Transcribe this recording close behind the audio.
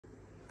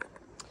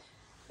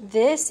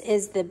This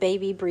is the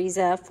Baby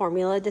Brezza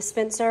formula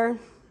dispenser,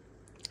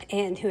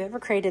 and whoever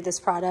created this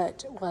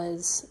product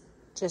was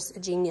just a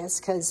genius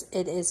because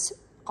it is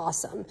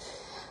awesome,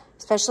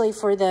 especially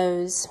for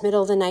those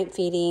middle of the night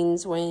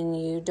feedings when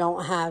you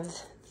don't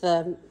have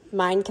the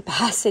mind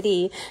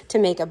capacity to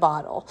make a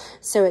bottle.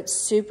 So it's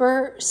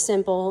super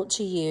simple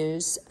to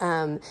use.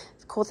 The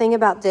cool thing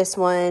about this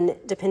one,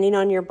 depending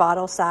on your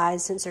bottle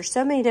size, since there's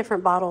so many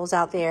different bottles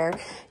out there,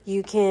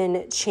 you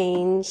can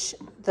change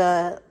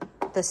the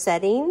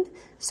setting.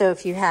 So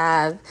if you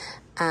have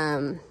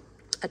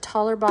a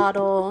taller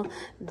bottle,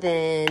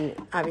 then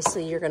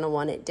obviously you're going to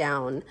want it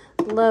down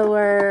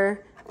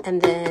lower, and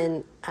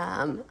then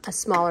a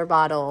smaller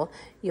bottle,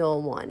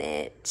 you'll want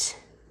it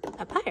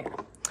up higher.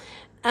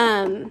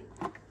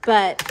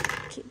 But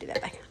can't do that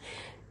back.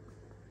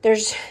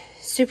 There's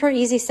super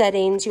easy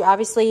settings. You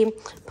obviously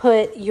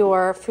put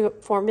your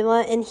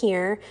formula in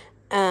here,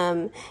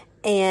 and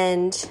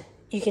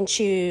you can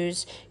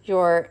choose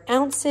your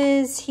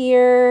ounces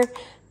here,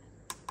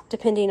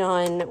 depending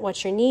on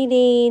what you're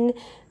needing.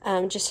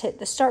 Just hit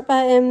the start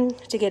button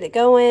to get it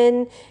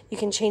going. You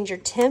can change your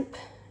temp.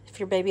 If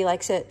your baby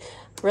likes it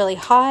really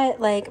hot,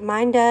 like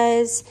mine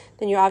does,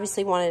 then you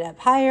obviously want it up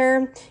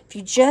higher. If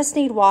you just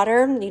need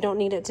water, you don't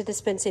need it to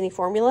dispense any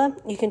formula,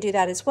 you can do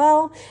that as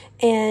well.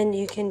 And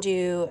you can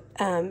do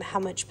how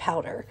much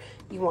powder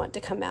you want to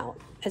come out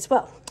as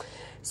well.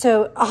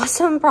 So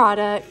awesome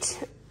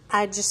product.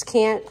 I just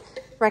can't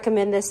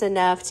recommend this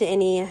enough to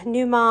any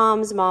new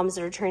moms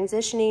that are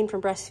transitioning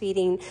from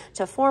breastfeeding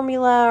to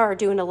formula or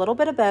doing a little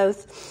bit of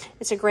both.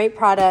 It's a great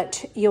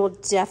product. You'll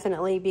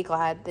definitely be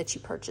glad that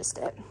you purchased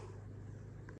it.